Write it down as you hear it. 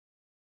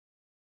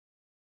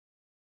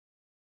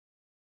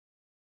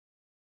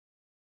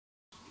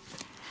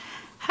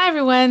Hi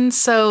everyone,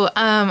 so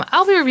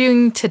I'll be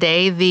reviewing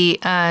today the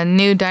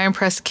new die and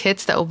press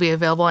kits that will be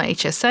available on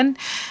HSN.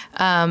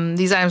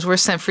 These items were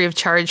sent free of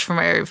charge for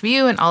my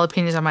review and all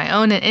opinions are my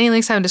own, and any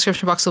links I have in the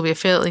description box will be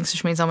affiliate links,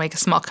 which means I'll make a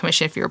small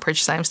commission if you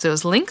purchase items to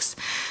those links.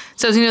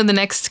 So as you know, the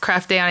next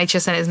craft day on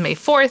HSN is May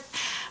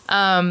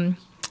 4th.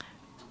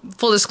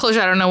 Full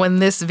disclosure, I don't know when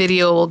this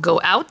video will go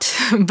out,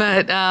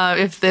 but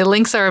if the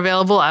links are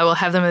available, I will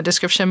have them in the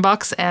description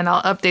box, and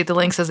I'll update the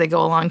links as they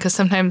go along, because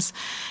sometimes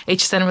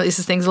HSN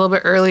releases things a little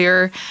bit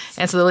earlier,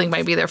 and so the link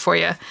might be there for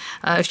you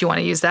if you want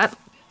to use that.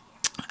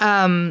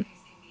 And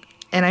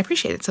I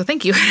appreciate it, so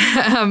thank you.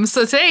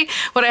 So today,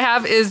 what I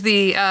have is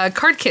the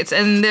card kits,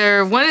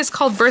 and one is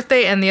called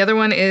Birthday, and the other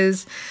one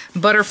is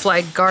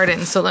Butterfly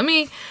Garden. So let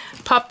me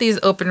pop these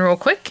open real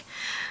quick.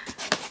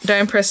 Die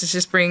and presses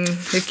just bring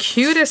the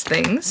cutest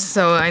things,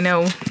 so I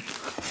know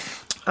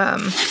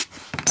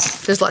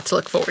there's a lot to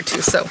look forward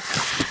to. So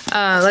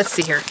let's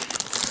see here.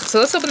 So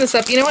let's open this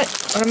up. You know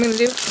what I'm gonna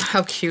do?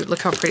 How cute! Look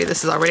how pretty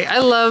this is already. I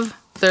love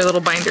their little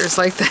binders,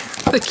 like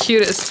the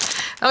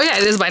cutest. Oh yeah,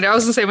 it is a binder. I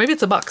was gonna say maybe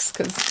it's a box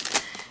because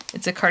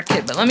it's a card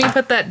kit, but let me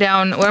put that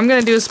down. What I'm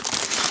gonna do is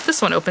put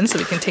this one open so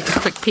we can take a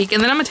quick peek,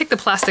 and then I'm gonna take the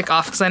plastic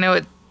off because I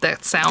know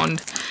that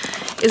sound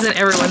isn't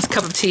everyone's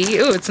cup of tea.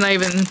 Ooh, it's not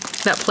even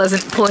that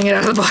pleasant pulling it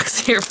out of the box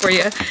here for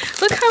you.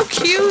 Look how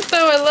cute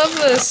though. I love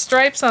the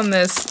stripes on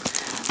this.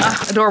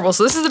 Adorable.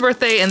 So this is the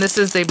Birthday and this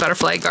is the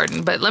Butterfly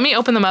Garden, but let me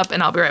open them up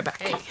and I'll be right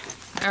back. Hey.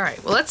 All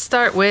right, well, let's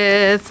start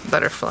with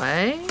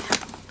Butterfly.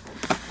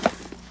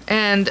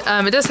 And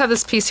it does have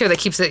this piece here that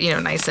keeps it,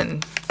 nice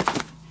and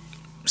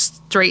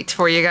straight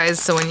for you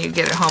guys, so when you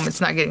get it home, it's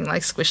not getting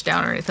like squished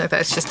down or anything like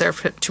that. It's just there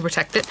to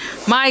protect it.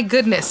 My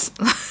goodness.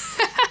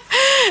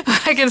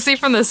 I can see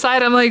from the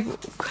side, I'm like,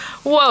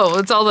 whoa,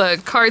 it's all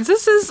the cards.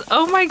 This is,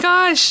 oh my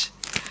gosh.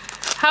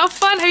 How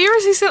fun. Have you ever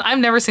seen something? I've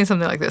never seen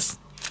something like this.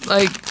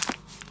 Like,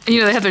 they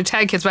have their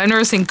tag kits, but I've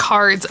never seen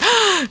cards.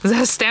 Is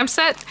that a stamp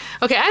set?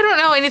 Okay, I don't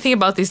know anything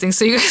about these things,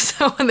 so you guys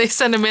know when they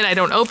send them in, I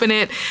don't open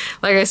it.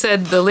 Like I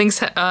said, the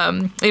links,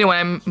 when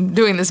I'm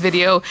doing this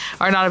video,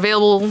 are not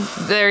available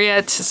there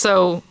yet,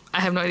 so I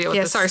have no idea what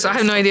this is. So I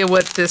have no idea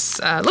what this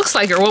looks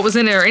like or what was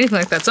in it or anything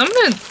like that. So I'm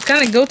going to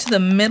kind of go to the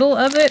middle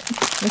of it,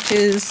 which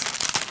is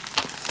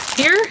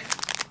here.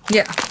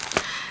 Yeah.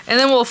 And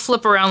then we'll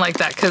flip around like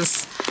that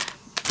because,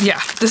 yeah,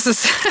 this is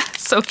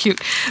so cute.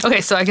 Okay,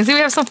 so I can see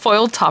we have some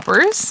foiled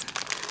toppers.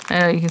 I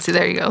know you can see,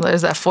 there you go.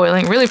 There's that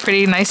foiling. Really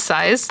pretty, nice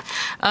size.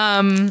 You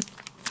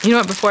know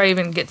what, before I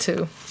even get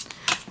to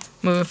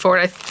moving forward,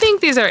 I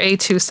think these are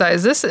A2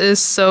 size. This is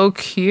so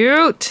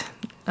cute.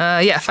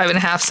 Yeah,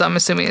 5.5, so I'm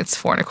assuming it's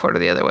 4 1/4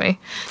 the other way.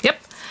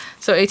 Yep.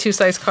 So A2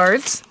 size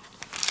cards.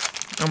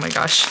 Oh my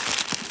gosh.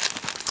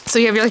 So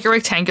you have your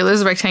rectangular.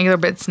 This is rectangular,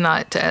 but it's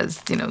not as,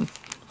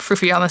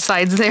 froofy on the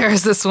sides there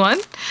as this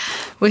one.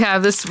 We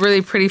have this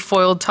really pretty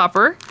foiled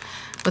topper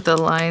with the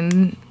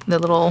line, the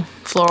little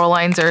floral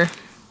lines are,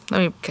 let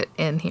me get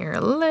in here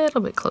a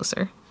little bit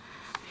closer.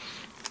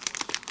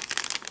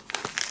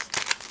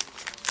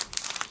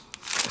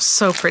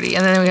 So pretty.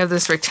 And then we have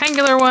this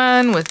rectangular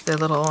one with the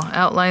little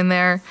outline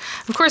there.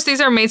 Of course,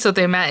 these are made so that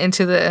they mat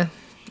into the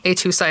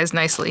A2 size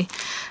nicely.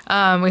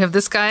 We have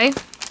this guy.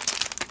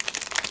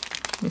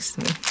 Let me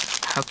see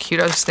how cute.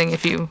 I was just thinking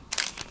if you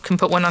can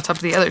put one on top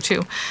of the other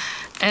too.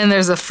 And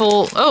there's a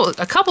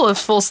couple of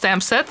full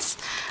stamp sets.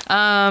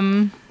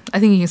 I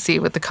think you can see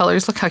with the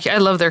colors. Look how cute. I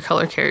love their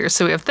color carriers.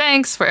 So we have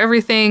thanks for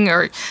everything,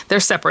 or they're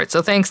separate.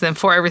 So thanks, then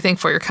for everything,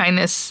 for your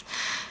kindness.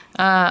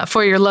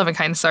 For your love and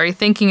kindness, sorry.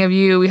 Thinking of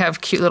you. We have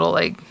cute little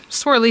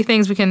swirly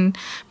things we can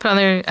put on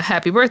there. A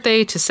happy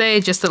birthday to say,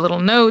 just a little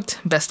note,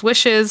 best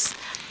wishes,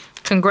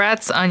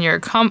 congrats on your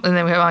and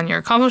then we have on your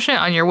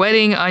accomplishment, on your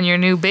wedding, on your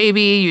new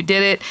baby, you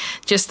did it.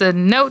 Just a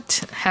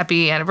note,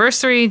 happy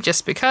anniversary,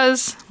 just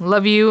because,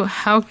 love you.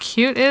 How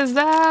cute is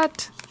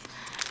that?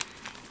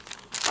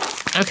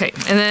 Okay,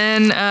 and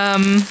then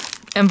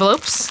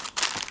envelopes.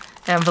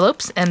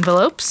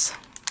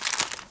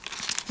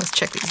 Let's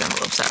check these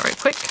envelopes out right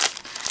quick.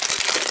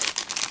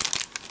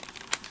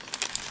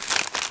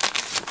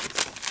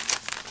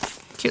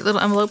 Cute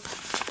little envelope.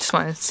 Just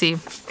want to see.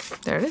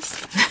 There it is.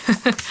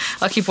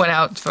 I'll keep one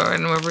out for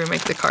whenever we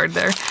make the card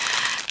there.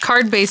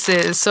 Card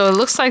bases. So it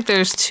looks like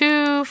there's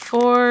 2,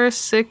 4,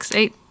 6,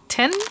 8,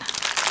 10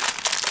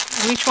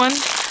 of each one.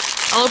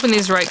 I'll open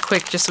these right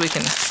quick just so we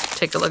can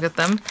take a look at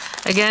them.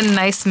 Again,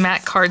 nice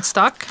matte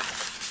cardstock.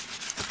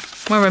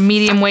 More of a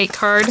medium weight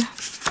card.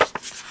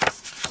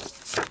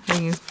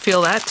 You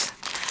feel that.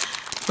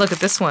 Look at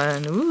this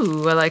one.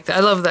 Ooh, I like that. I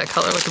love that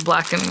color with the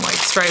black and white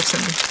stripes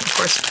and, of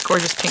course,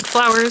 gorgeous pink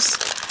flowers.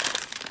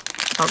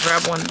 I'll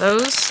grab one of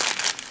those.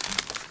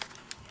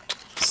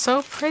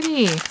 So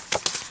pretty.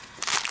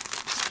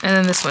 And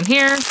then this one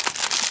here.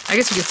 I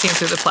guess you can see them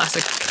through the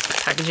plastic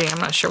packaging. I'm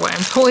not sure why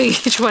I'm pulling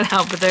each one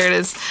out, but there it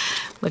is.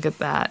 Look at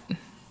that.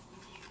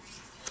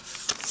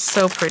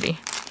 So pretty.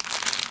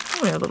 Oh,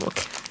 we have a little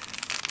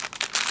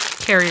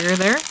carrier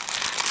there.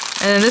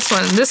 And then this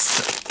one,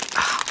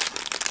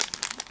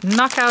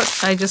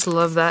 knockout. I just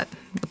love that.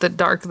 With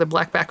the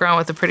black background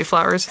with the pretty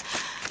flowers.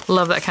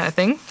 Love that kind of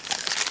thing.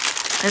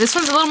 And this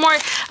one's a little more, I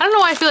don't know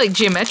why I feel like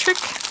geometric,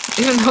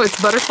 even though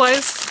it's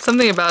butterflies.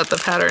 Something about the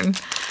pattern,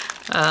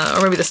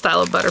 or maybe the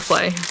style of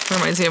butterfly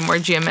reminds me of more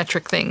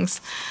geometric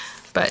things.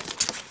 But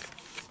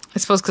I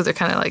suppose because they're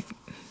kind of like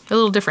a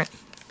little different.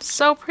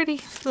 So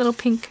pretty, little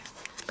pink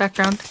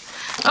background.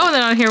 Oh, and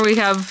then on here we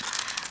have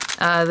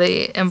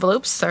the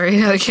envelopes, sorry,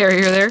 the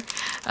carrier there,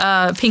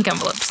 pink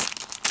envelopes.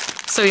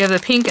 So you have the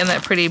pink and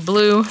that pretty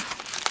blue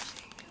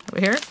over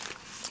here.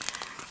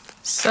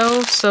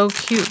 So, so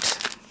cute.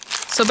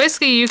 So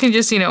basically you can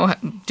just, you know,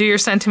 do your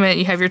sentiment,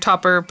 you have your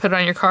topper, put it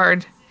on your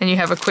card, and you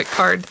have a quick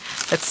card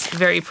that's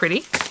very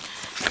pretty.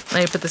 Let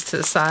me put this to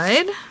the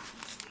side.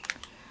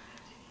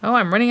 Oh,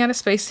 I'm running out of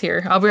space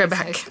here. I'll be right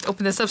back.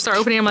 Open this up, start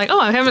opening. I'm like, oh,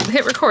 I haven't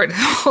hit record.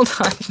 Hold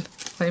on.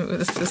 Let me move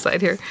this to the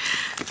side here.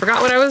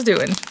 Forgot what I was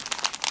doing.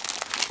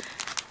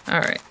 All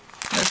right,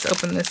 let's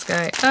open this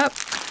guy up.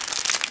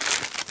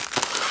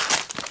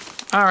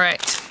 All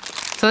right.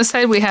 So on this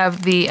side we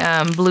have the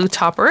blue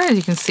topper, as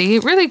you can see.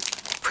 Really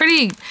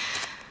pretty,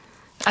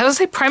 I would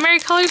say primary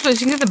colors, but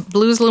you can get the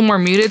blue's a little more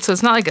muted, so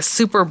it's not like a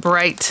super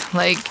bright,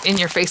 like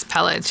in-your-face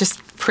palette. It's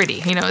just pretty,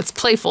 you know, it's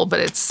playful, but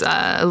it's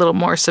a little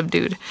more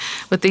subdued.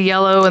 With the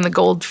yellow and the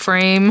gold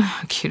frame,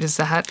 how cute is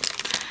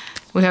that?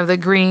 We have the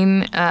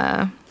green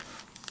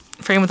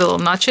frame with the little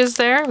notches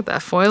there, with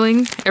that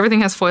foiling.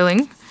 Everything has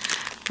foiling.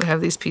 We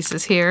have these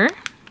pieces here.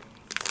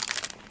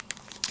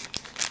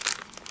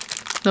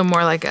 A little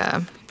more like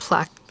a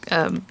plaque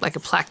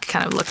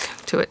kind of look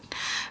to it.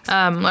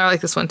 I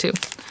like this one too.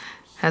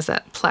 Has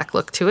that plaque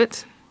look to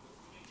it.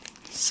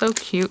 So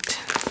cute.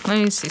 Let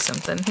me see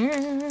something here.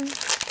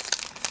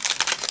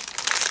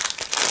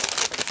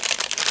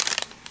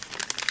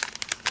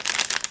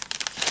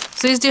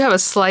 So these do have a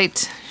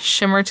slight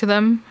shimmer to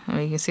them. I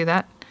mean, you can see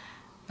that.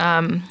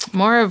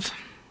 More of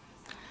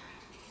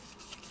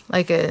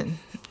like a,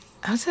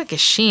 I would say like a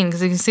sheen,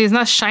 because you can see it's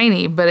not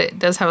shiny, but it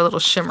does have a little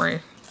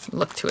shimmery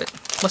look to it.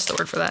 What's the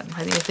word for that?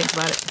 I need to think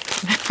about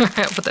it.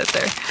 I'll put that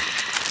there.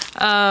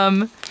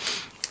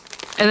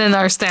 And then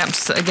our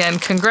stamps, again,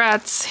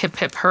 congrats, hip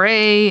hip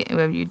hooray,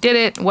 you did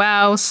it,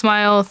 wow,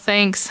 smile,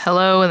 thanks,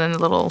 hello, and then the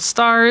little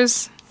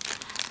stars.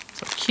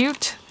 So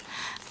cute.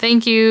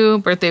 Thank you,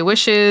 birthday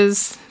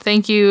wishes,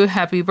 thank you,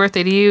 happy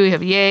birthday to you, we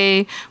have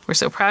yay, we're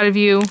so proud of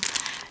you.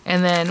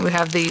 And then we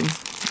have the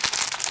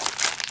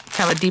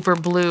kind of a deeper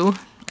blue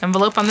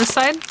envelope on this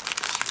side.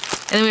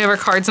 And then we have our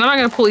cards, and I'm not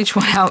going to pull each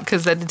one out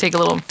because that did take a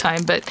little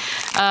time, but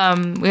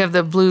we have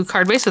the blue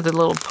card base with the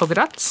little polka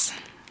dots,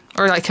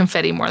 or like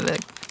confetti more than,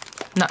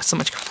 not so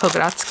much polka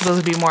dots, because those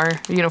would be more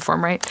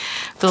uniform, right?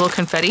 The little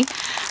confetti.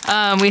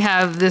 We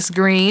have this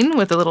green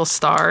with the little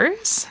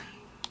stars.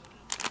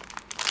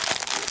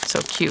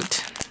 So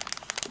cute.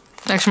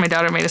 Actually, my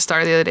daughter made a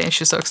star the other day, and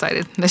she was so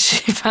excited that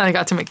she finally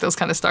got to make those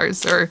kind of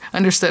stars, or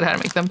understood how to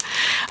make them.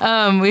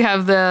 We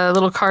have the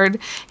little card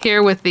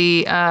here with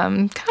the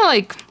kind of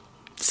like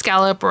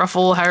scallop,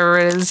 ruffle, however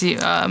it is, in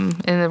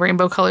the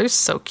rainbow colors.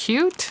 So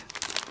cute.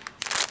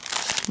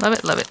 Love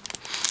it, love it.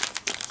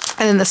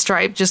 And then the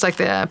stripe, just like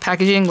the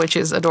packaging, which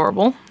is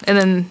adorable. And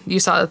then you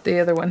saw that the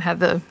other one had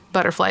the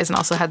butterflies and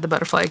also had the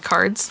butterfly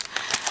cards.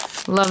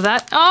 Love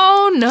that.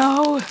 Oh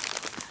no!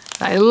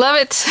 I love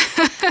it.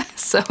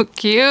 So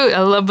cute. I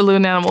love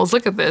balloon animals.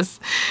 Look at this.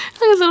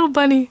 Look at little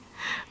bunny.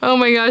 Oh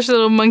my gosh,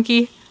 little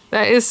monkey.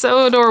 That is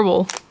so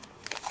adorable.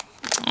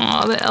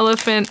 Oh, the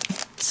elephant.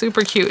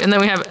 Super cute. And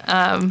then we have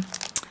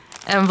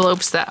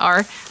envelopes that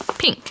are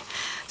pink.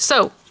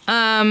 So,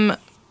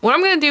 what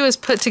I'm going to do is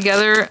put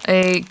together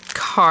a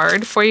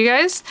card for you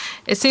guys.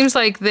 It seems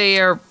like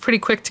they are pretty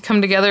quick to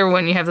come together.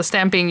 When you have the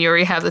stamping, you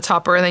already have the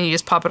topper, and then you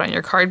just pop it on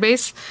your card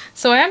base.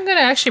 So I am going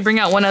to actually bring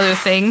out one other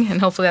thing, and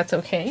hopefully that's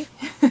okay.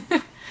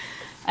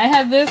 I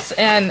have this,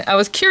 and I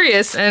was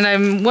curious, and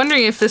I'm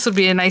wondering if this would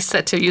be a nice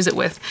set to use it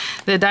with.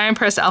 The die and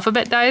press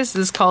alphabet dies.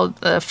 This is called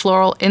the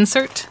Floral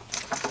Insert.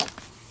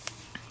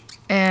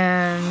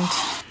 And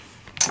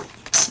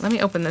let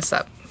me open this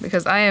up,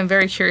 because I am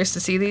very curious to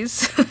see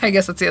these. I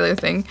guess that's the other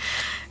thing.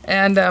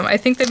 And I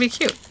think they'd be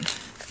cute.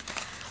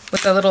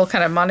 With a little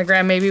kind of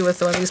monogram, maybe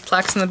with one of these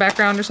plaques in the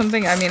background or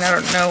something. I mean, I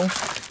don't know.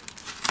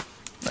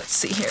 Let's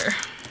see here.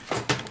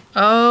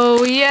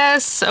 Oh,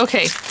 yes.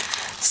 Okay.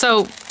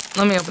 So,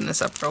 let me open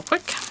this up real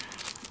quick.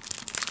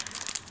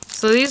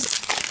 So these,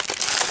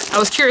 I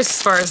was curious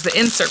as far as the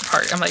insert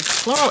part. I'm like,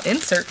 floral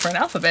insert for an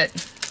alphabet.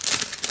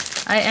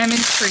 I am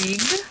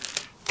intrigued.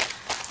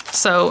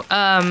 So,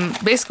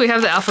 basically we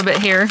have the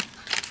alphabet here.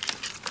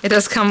 It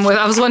does come with,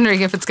 I was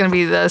wondering if it's going to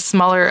be the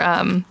smaller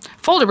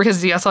folder,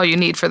 because that's all you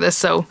need for this.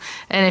 So,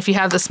 and if you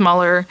have the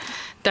smaller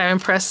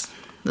diamond press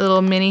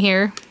little mini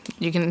here,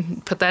 you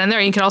can put that in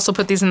there. You can also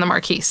put these in the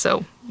marquee,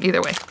 so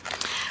either way.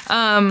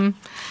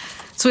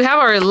 So we have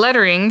our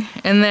lettering,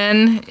 and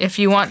then if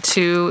you want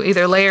to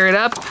either layer it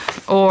up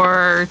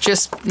or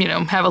just, you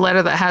know, have a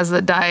letter that has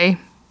the die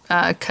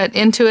cut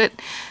into it,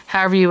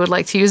 however you would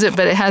like to use it,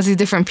 but it has these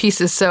different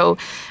pieces. So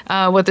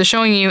what they're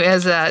showing you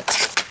is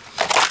that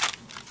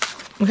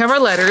we have our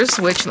letters,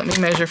 which let me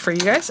measure for you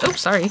guys. Oh,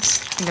 sorry. I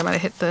think I might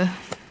have hit the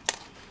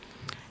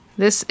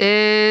This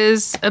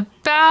is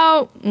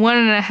about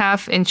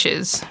 1.5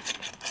 inches.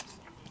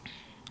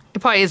 It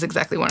probably is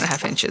exactly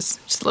 1.5 inches,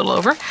 just a little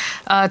over.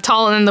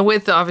 Tall, and then the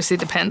width obviously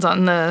depends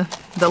on the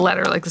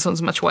letter. Like this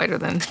one's much wider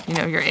than, you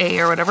know, your A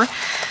or whatever.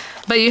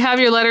 But you have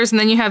your letters, and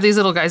then you have these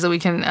little guys that we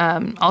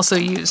can also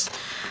use.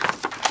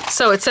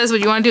 So it says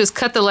what you want to do is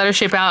cut the letter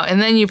shape out,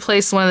 and then you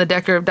place one of the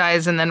decorative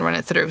dies and then run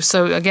it through.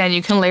 So again,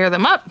 you can layer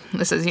them up.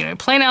 This is, you know,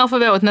 plain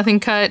alphabet with nothing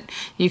cut.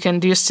 You can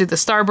just do the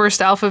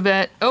starburst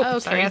alphabet. Oh, okay.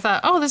 Sorry, I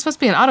thought, oh, this must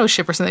be an auto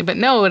ship or something. But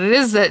no, what it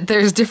is that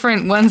there's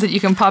different ones that you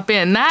can pop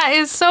in. That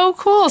is so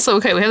cool. So,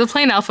 okay, we have the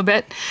plain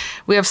alphabet.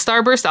 We have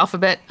starburst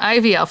alphabet,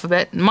 ivy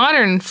alphabet,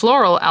 modern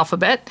floral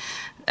alphabet,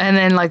 and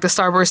then like the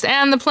starburst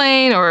and the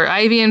plain, or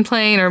ivy and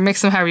plain, or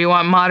mix them however you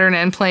want, modern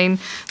and plain.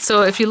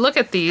 So if you look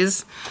at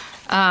these,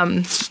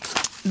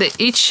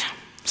 each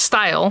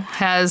style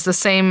has the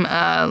same,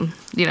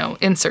 you know,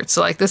 inserts.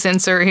 So like this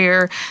insert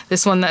here,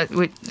 this one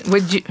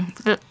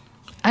that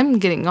I'm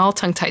getting all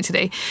tongue-tied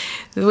today.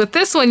 With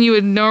this one, you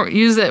would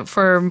use it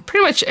for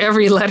pretty much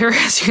every letter,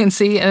 as you can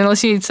see,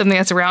 unless you need something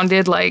that's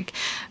rounded, like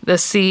the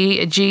C,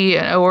 a G,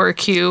 an O, or a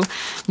Q.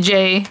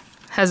 J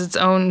has its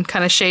own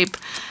kind of shape.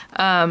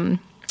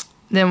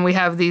 Then we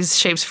have these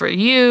shapes for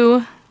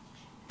U,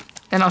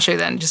 and I'll show you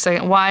that in just a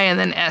second. Y, and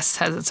then S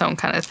has its own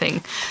kind of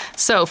thing.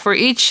 So for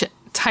each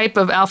type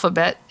of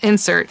alphabet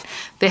insert,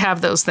 they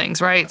have those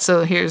things, right?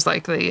 So here's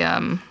like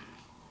the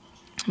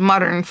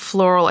modern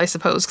floral, I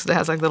suppose, because it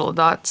has like little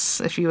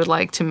dots, if you would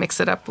like to mix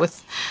it up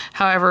with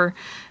however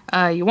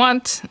you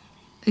want.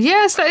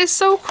 Yes, that is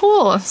so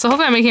cool. So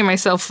hopefully I'm making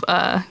myself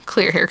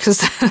clear here,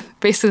 because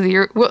basically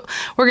we're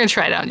going to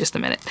try it out in just a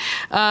minute.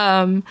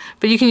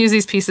 But you can use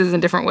these pieces in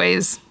different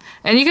ways.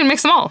 And you can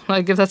mix them all,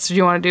 like if that's what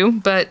you want to do.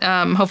 But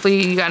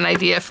hopefully you got an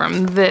idea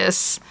from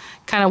this,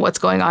 kind of what's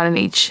going on in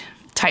each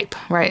type,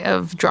 right,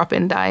 of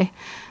drop-in die.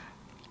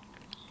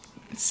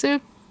 So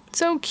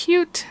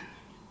cute.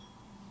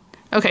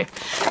 Okay,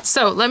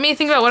 so let me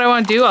think about what I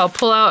want to do. I'll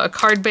pull out a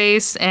card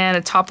base and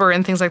a topper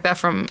and things like that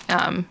from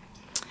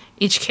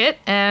each kit,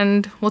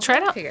 and we'll try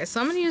it out. Okay guys,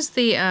 so I'm going to use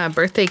the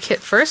birthday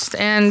kit first,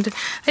 and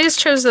I just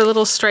chose the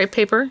little stripe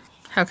paper.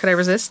 How could I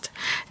resist?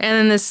 And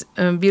then this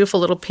beautiful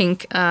little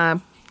pink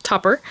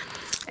topper.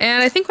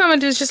 And I think what I'm going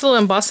to do is just a little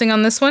embossing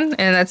on this one,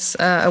 and that's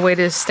a way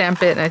to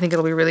stamp it, and I think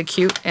it'll be really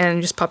cute.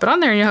 And just pop it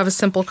on there, and you'll have a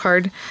simple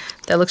card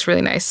that looks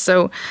really nice.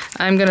 So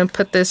I'm going to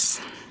put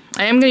this,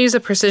 I am going to use a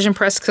precision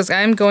press, because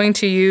I'm going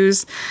to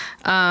use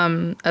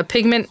a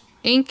pigment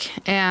ink,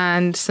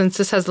 and since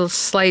this has a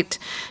slight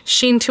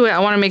sheen to it, I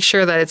want to make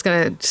sure that it's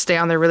going to stay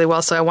on there really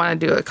well, so I want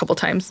to do it a couple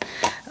times.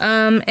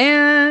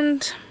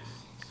 And,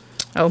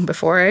 oh,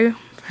 before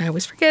I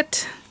always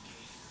forget,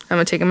 I'm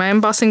going to take my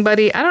embossing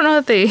buddy. I don't know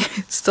if they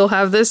still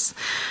have this,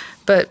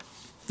 but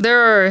there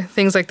are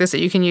things like this that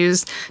you can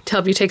use to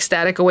help you take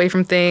static away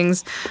from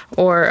things,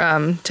 or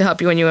to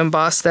help you when you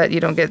emboss, that you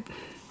don't get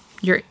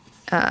your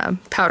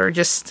powder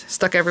just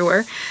stuck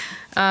everywhere.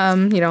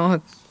 You know,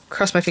 I'll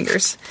cross my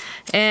fingers.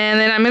 And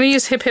then I'm going to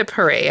use Hip Hip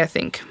Hooray, I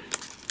think. I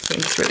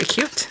think it's really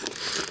cute.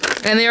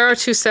 And there are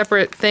two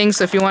separate things,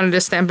 so if you wanted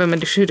to stamp them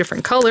into 2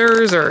 different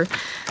colors or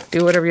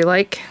do whatever you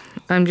like,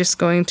 I'm just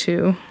going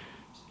to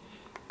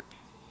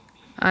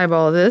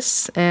eyeball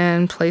this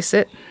and place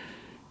it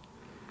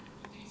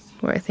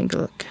where I think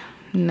it'll look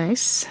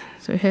nice.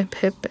 So hip,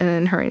 hip, and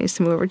then Hooray needs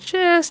to move over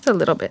just a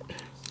little bit.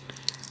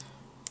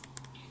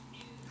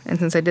 And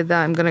since I did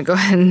that, I'm going to go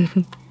ahead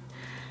and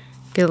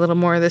get a little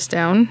more of this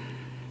down.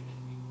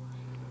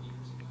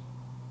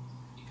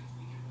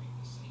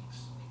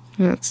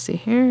 Let's see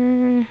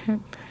here.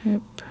 Hip,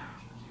 hip,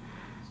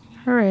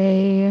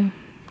 hooray. And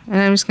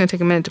I'm just going to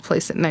take a minute to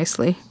place it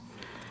nicely.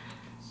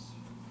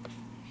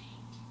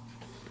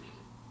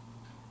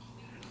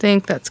 I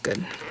think that's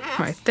good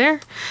right there.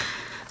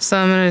 So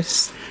I'm going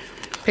to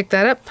pick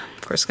that up.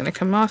 Of course, it's going to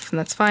come off, and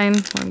that's fine.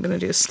 What I'm going to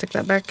do is stick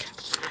that back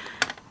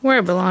where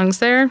it belongs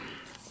there.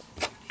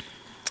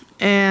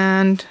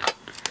 And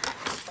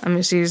I'm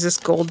just going to use this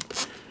gold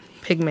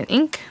pigment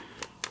ink.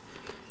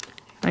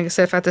 Like I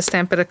said, if I have to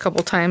stamp it a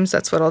couple times,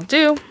 that's what I'll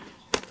do.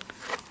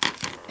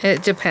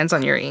 It depends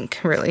on your ink,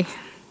 really.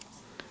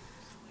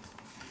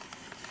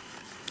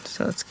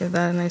 So let's give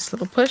that a nice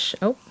little push.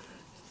 Oh.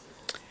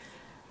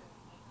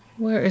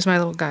 Where is my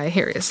little guy?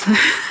 Here he is.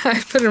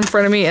 I put it in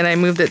front of me and I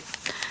moved it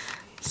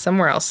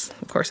somewhere else.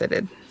 Of course I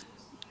did.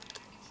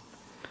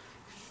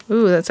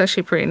 Ooh, that's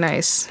actually pretty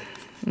nice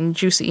and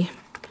juicy.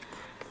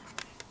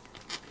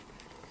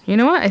 You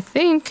know what? I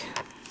think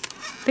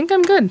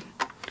I'm good.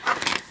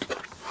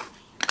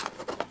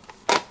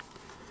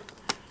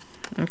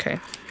 Okay.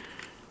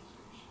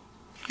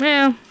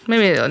 Well,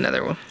 maybe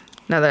another one.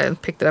 Now that I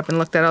picked it up and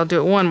looked at it, I'll do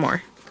it one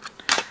more.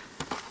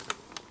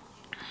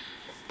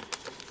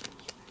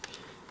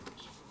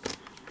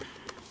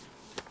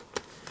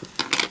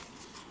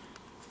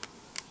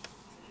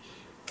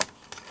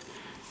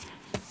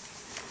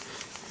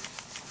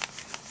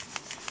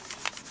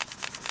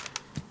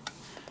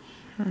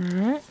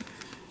 Alright.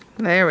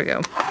 There we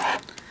go.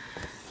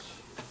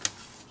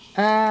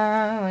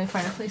 Let me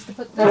find a place to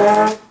put this.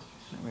 There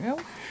we go.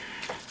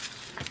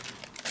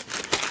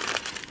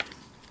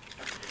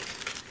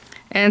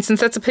 And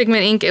since that's a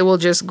pigment ink, it will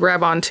just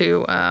grab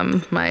onto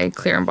my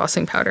clear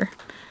embossing powder.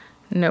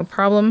 No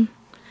problem.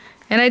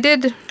 And I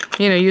did,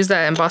 you know, use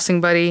that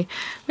embossing buddy.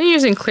 When you're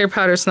using clear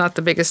powder, it's not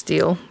the biggest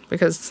deal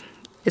because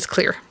it's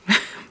clear.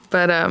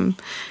 But it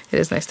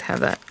is nice to have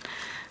that.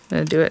 I'm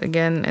going to do it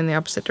again in the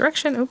opposite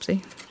direction.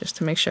 Oopsie. Just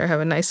to make sure I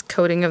have a nice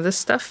coating of this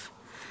stuff.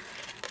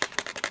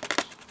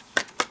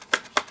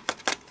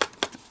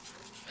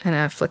 And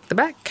I flick the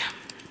back.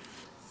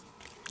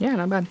 Yeah,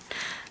 not bad.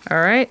 All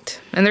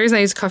right. And the reason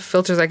I use coffee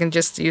filters, I can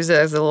just use it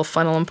as a little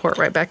funnel and pour it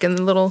right back in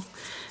the little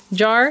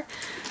jar.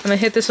 I'm going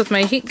to hit this with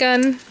my heat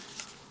gun.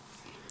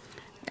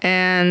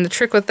 And the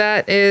trick with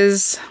that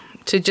is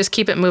to just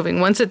keep it moving.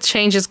 Once it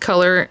changes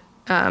color,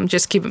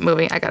 just keep it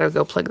moving. I gotta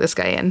go plug this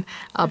guy in.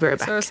 I'll be right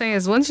back. So what I was saying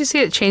is once you see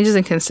it changes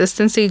in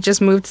consistency, just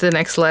move to the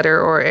next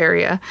letter or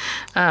area.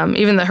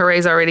 Even the Hooray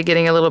is already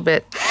getting a little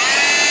bit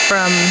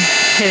from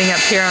hitting up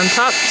here on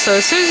top. So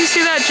as soon as you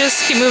see that,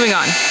 just keep moving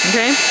on,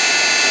 okay?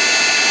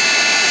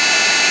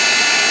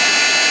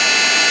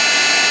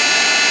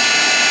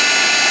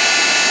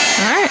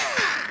 All right,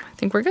 I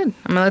think we're good.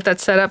 I'm gonna let that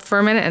set up for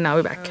a minute and I'll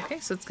be back. Okay,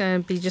 so it's gonna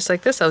be just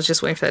like this. I was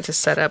just waiting for that to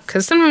set up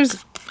because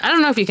sometimes, I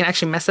don't know if you can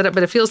actually mess it up,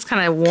 but it feels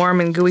kind of warm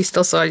and gooey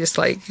still, so I just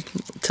like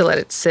to let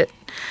it sit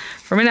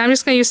for a minute. I'm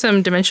just gonna use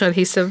some dimensional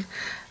adhesive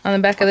on the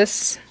back of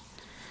this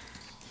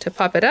to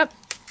pop it up.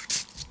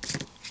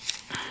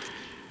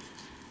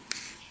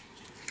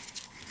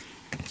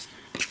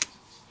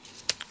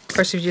 Of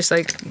course, if you're just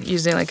like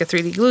using like a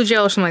 3D glue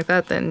gel or something like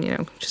that, then, you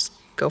know, just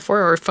go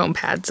for it. Or foam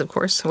pads, of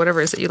course,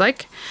 whatever it is that you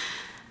like.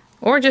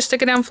 Or just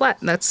stick it down flat.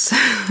 That's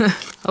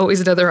always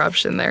another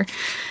option there.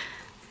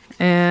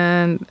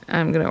 And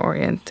I'm going to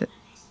orient it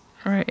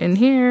right in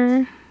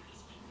here.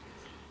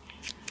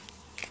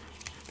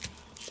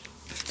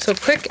 So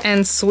quick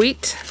and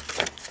sweet.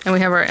 And we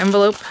have our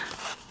envelope.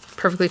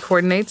 Perfectly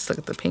coordinates. Look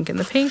at the pink and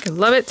the pink. I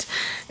love it.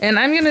 And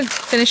I'm going to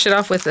finish it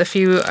off with a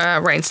few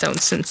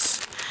rhinestones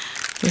since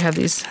we have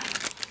these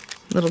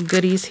little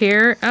goodies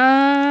here.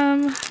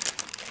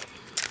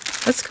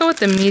 Let's go with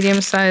the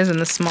medium size and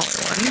the smaller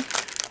one.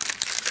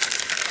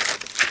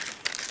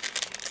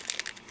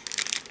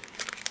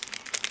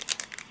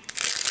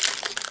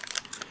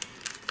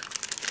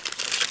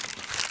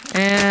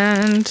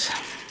 And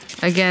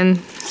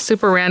again,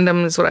 super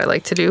random is what I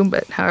like to do,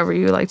 but however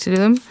you like to do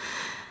them.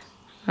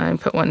 I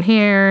put one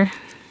here,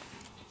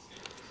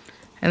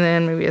 and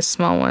then maybe a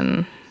small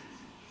one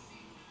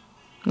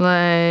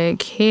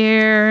like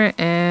here,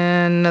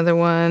 and another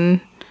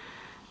one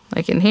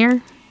like in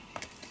here.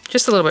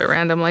 Just a little bit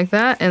random like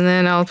that. And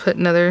then I'll put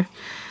another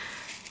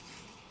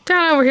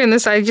down over here on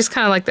this side. Just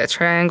kind of like that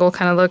triangle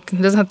kind of look.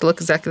 It doesn't have to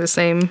look exactly the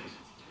same.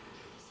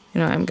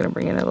 You know, I'm going to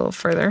bring it a little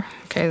further.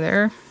 Okay,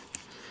 there.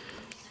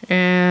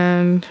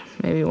 And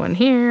maybe one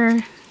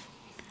here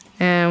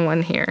and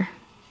one here.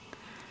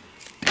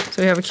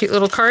 So we have a cute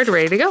little card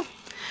ready to go. All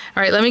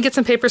right, let me get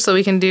some paper so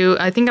we can do,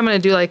 I think I'm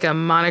going to do like a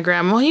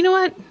monogram. Well, you know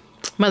what?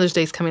 Mother's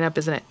Day's coming up,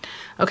 isn't it?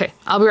 Okay,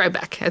 I'll be right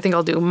back. I think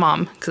I'll do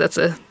Mom because that's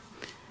a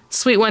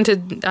sweet one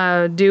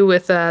to do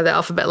with the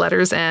alphabet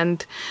letters,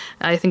 and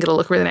I think it'll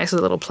look really nice with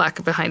a little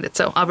plaque behind it.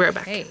 So I'll be right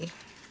back. Hey.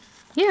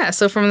 Yeah,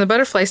 so from the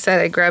butterfly set,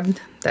 I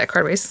grabbed that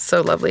card base. It's so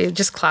lovely.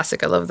 Just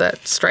classic. I love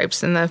that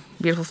stripes and the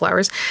beautiful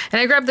flowers.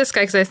 And I grabbed this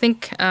guy because I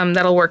think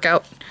that'll work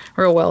out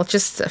real well,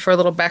 just for a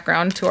little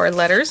background to our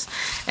letters.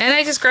 And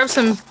I just grabbed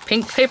some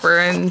pink paper,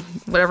 and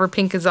whatever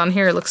pink is on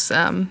here looks,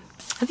 I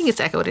think it's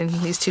echoed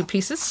in these two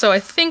pieces. So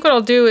I think what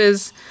I'll do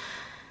is,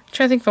 I'm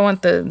trying to think if I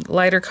want the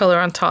lighter color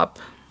on top.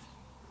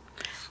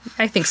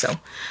 I think so.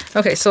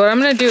 Okay, so what I'm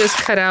going to do is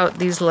cut out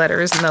these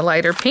letters in the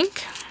lighter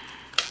pink.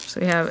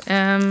 So we have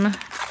M,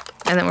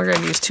 and then we're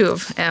going to use two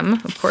of M,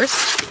 of course.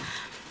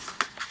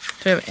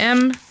 So we have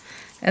M,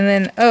 and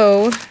then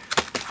O,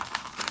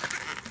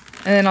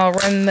 and then I'll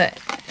run the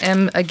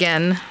M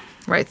again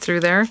right through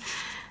there.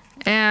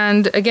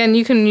 And again,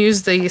 you can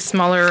use the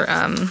smaller,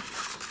 I'm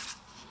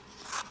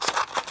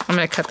going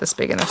to cut this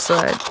big enough so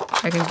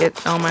that I can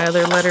get all my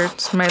other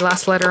letters, my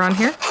last letter on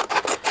here.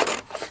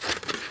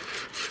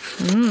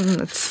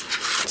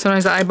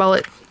 Sometimes I eyeball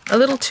it a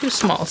little too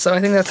small, so I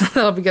think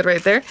that'll be good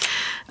right there.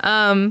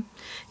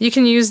 You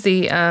can use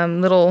the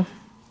little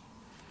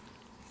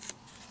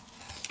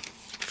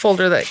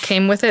folder that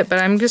came with it, but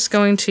I'm just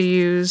going to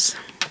use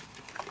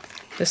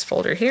this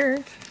folder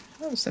here.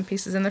 Oh, some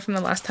pieces in there from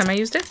the last time I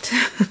used it.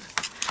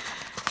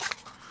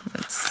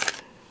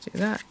 Let's do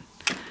that.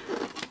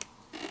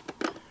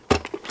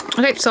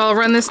 Okay, so I'll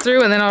run this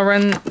through, and then I'll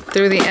run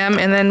through the M,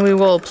 and then we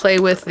will play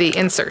with the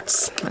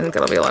inserts. I think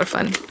that'll be a lot of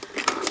fun.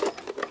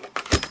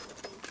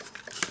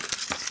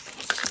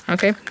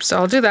 Okay, so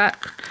I'll do that.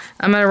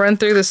 I'm going to run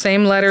through the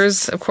same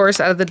letters, of course,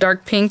 out of the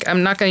dark pink.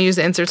 I'm not going to use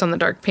the inserts on the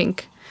dark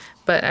pink,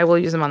 but I will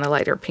use them on the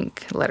lighter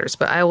pink letters.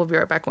 But I will be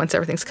right back once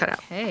everything's cut out.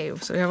 Okay,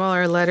 so we have all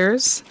our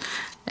letters,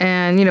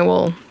 and, you know,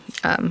 we'll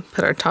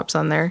put our tops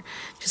on there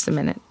just a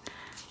minute.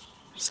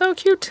 So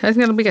cute. I think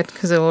that'll be good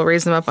because it will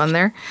raise them up on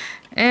there.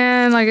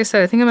 And like I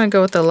said, I think I'm going to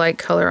go with the light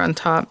color on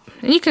top.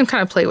 And you can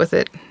kind of play with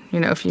it You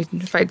know,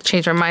 if I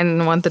change my mind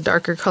and want the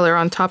darker color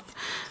on top,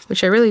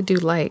 which I really do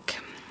like.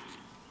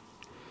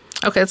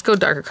 Okay, let's go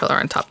darker color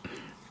on top.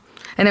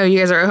 I know you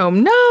guys are at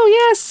home. No,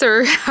 yes,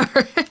 sir.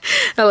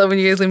 I love when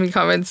you guys leave me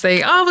comments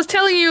saying, "Oh, I was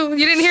telling you,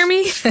 you didn't hear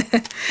me."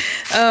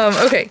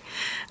 Okay.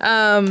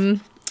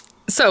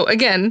 So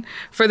again,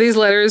 for these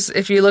letters,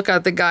 if you look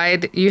at the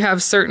guide, you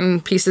have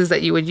certain pieces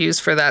that you would use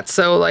for that.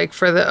 So like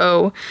for the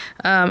O,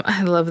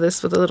 I love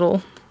this with a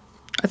little,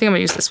 I think I'm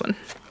gonna use this one.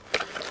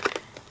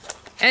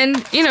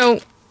 And you know,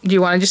 do you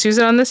want to just use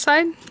it on this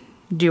side?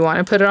 Do you want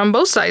to put it on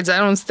both sides? I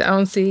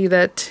don't see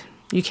that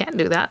you can't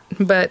do that,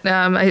 but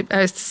I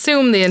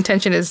assume the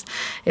intention is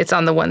it's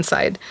on the one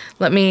side.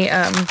 Let me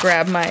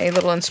grab my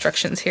little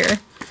instructions here.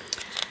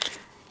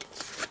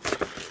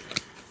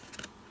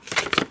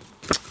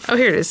 Oh,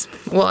 here it is.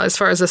 Well, as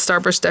far as the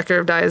Starburst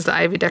decorative dies, the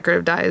Ivy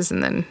decorative dies,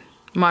 and then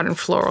Modern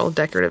Floral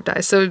decorative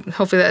dies. So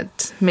hopefully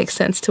that makes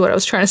sense to what I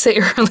was trying to say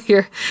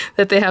earlier,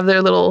 that they have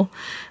their little,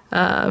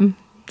 the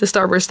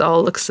Starburst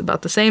all looks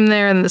about the same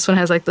there, and this one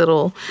has like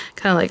little,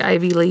 kind of like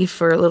ivy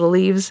leaf or little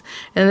leaves,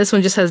 and this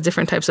one just has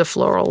different types of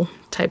floral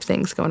type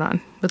things going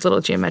on with little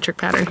geometric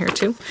pattern here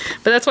too.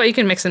 But that's why you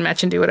can mix and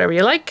match and do whatever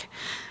you like.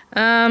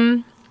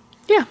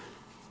 Yeah.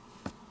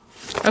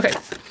 Okay.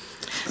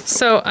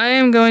 So I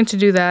am going to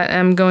do that.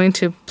 I'm going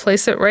to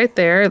place it right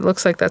there. It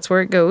looks like that's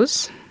where it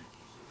goes.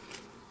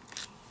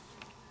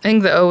 I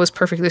think the O is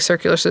perfectly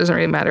circular, so it doesn't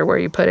really matter where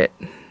you put it.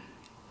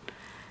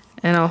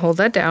 And I'll hold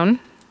that down.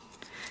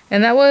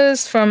 And that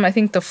was from, I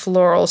think, the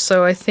Floral.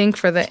 So I think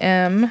for the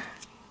M,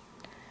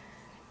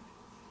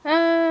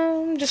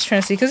 I'm just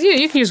trying to see, because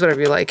you can use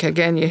whatever you like.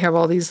 Again, you have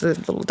all these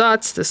little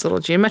dots, this little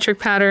geometric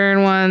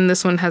pattern one.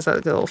 This one has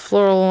that little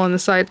floral on the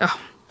side. Oh,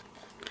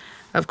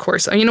 of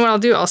course. Oh, you know what I'll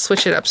do? I'll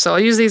switch it up. So I'll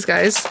use these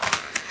guys.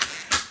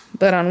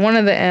 But on one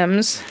of the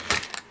M's,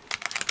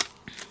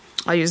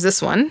 I'll use this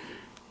one.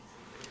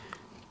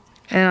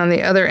 And on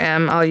the other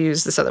M, I'll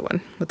use this other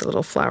one with the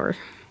little flower.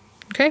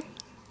 Okay?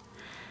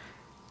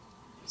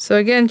 So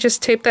again,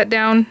 just tape that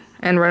down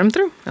and run them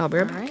through. I'll be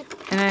right back. All right.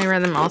 And I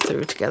ran them all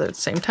through together at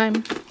the same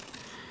time.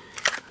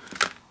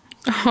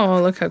 Oh,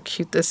 look how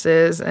cute this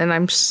is. And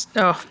I'm just,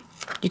 oh,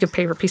 you can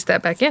paper piece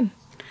that back in.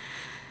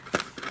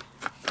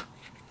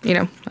 You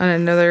know, on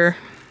another,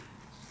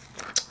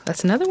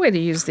 that's another way to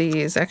use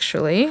these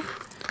actually.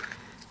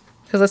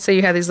 Because let's say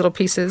you have these little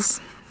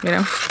pieces, you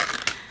know,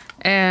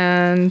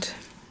 and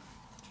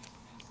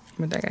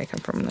where'd that guy come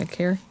from, like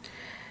here?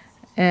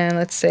 And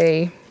let's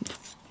say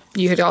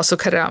you could also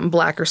cut it out in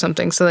black or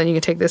something, so then you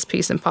can take this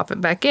piece and pop it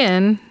back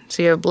in.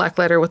 So you have black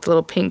letter with the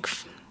little pink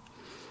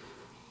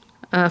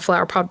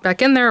flower popped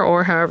back in there,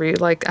 or however you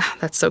like. Ah,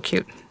 that's so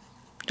cute.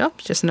 Oh,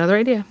 just another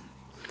idea.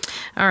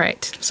 All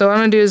right, so what I'm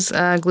gonna do is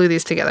glue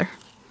these together.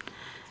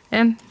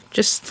 And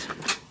just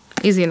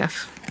easy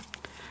enough.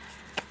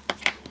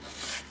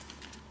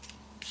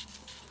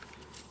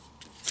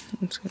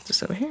 Let's get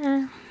this over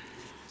here.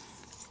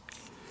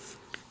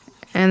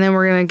 And then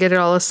we're gonna get it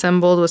all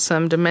assembled with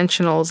some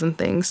dimensionals and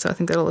things, so I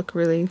think that'll look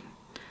really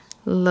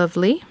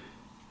lovely.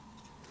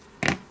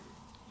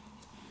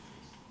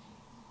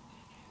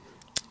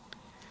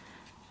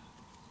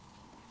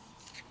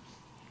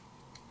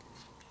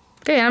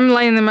 Okay, I'm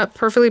lining them up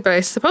perfectly, but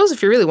I suppose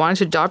if you really wanted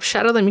to drop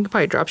shadow them, you could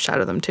probably drop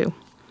shadow them too.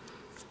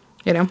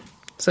 You know?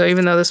 So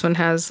even though this one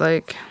has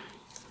like,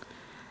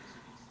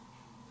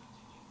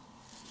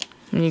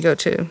 when you go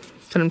to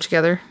put them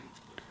together,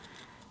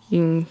 you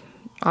can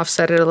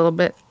offset it a little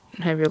bit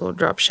and have your little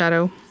drop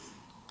shadow,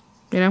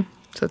 you know?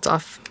 So it's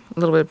off a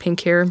little bit of pink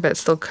here, but it's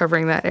still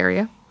covering that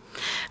area.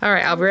 All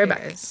right, I'll be right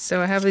back.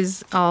 So I have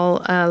these all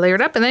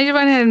layered up, and then you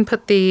went ahead and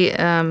put the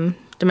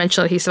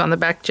dimensional adhesive on the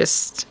back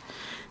just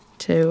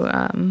to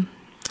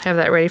have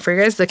that ready for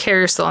you guys. The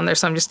carrier's still on there,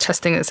 so I'm just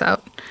testing this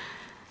out.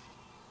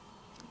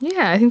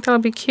 Yeah, I think that'll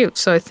be cute.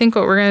 So I think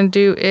what we're gonna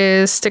do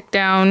is stick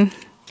down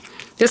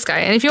this guy.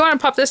 And if you want to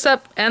pop this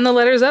up and the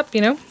letters up, you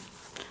know,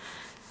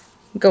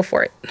 go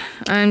for it.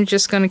 I'm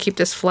just gonna keep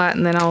this flat,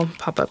 and then I'll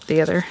pop up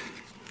the other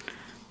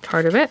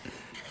part of it.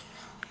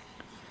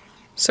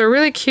 So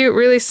really cute,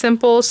 really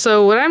simple.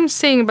 So what I'm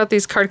seeing about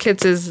these card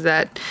kits is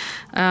that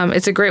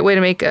it's a great way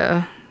to make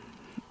a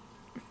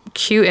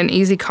cute and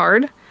easy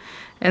card.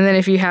 And then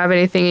if you have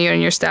anything in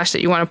your stash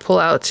that you want to pull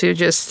out to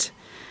just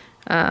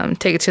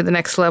take it to the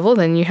next level,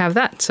 then you have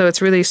that. So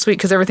it's really sweet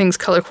because everything's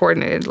color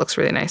coordinated. It looks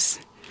really nice.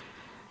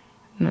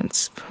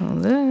 Let's pull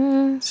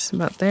this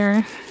about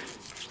there.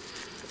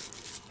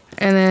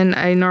 And then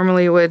I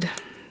normally would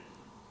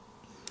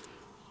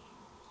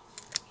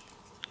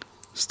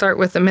start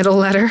with the middle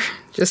letter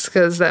just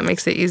because that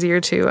makes it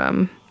easier to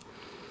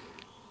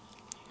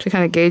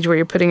kind of gauge where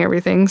you're putting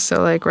everything.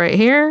 So like right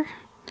here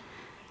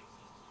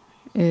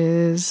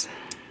is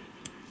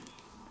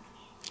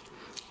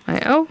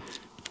my O,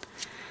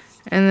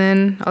 and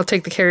then I'll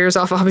take the carriers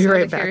off. I'll be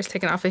right back. Carriers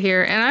taken off of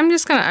here, and I'm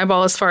just gonna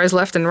eyeball as far as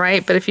left and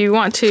right, but if you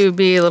want to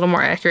be a little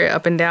more accurate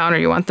up and down, or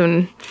you want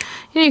them,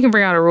 you know, you can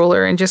bring out a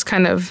ruler and just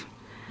kind of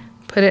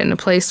put it in a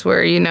place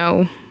where, you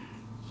know,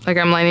 like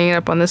I'm lining it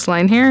up on this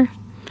line here,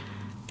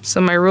 So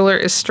my ruler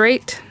is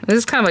straight. This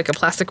is kind of like a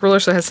plastic ruler,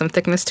 so it has some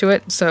thickness to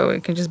it, so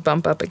it can just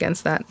bump up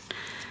against that.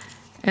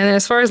 And then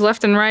as far as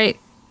left and right,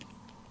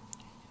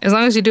 as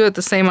long as you do it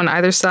the same on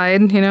either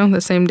side, you know,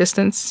 the same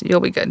distance, you'll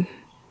be good.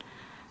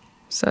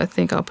 So I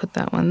think I'll put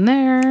that one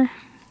there.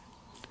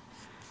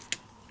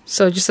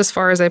 So just as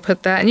far as I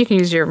put that, and you can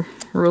use your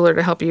ruler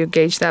to help you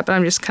gauge that, but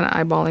I'm just kind of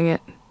eyeballing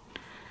it.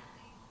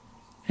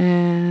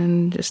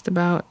 And just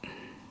about.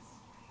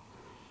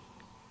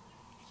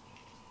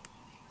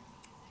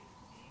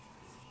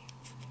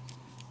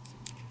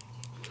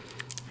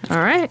 All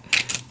right.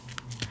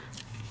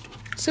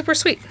 Super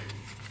sweet.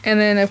 And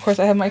then, of course,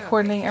 I have my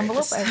coordinating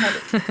envelope. I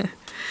have it.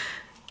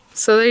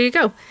 So there you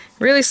go.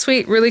 Really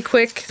sweet, really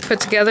quick, put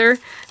together,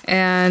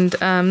 and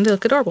they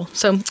look adorable.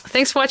 So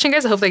thanks for watching,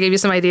 guys. I hope that gave you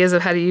some ideas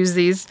of how to use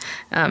these,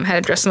 how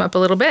to dress them up a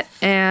little bit.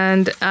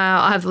 And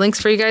I'll have the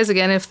links for you guys,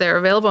 again, if they're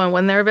available, and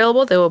when they're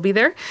available, they will be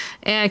there.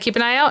 And keep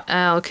an eye out.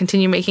 I'll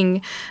continue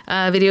making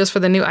videos for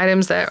the new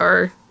items that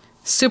are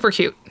super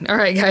cute. All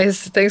right,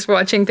 guys. Thanks for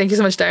watching. Thank you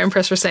so much, Dire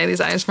Press, for sending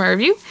these items for my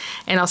review.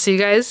 And I'll see you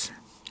guys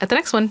at the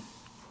next one.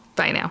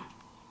 Bye now.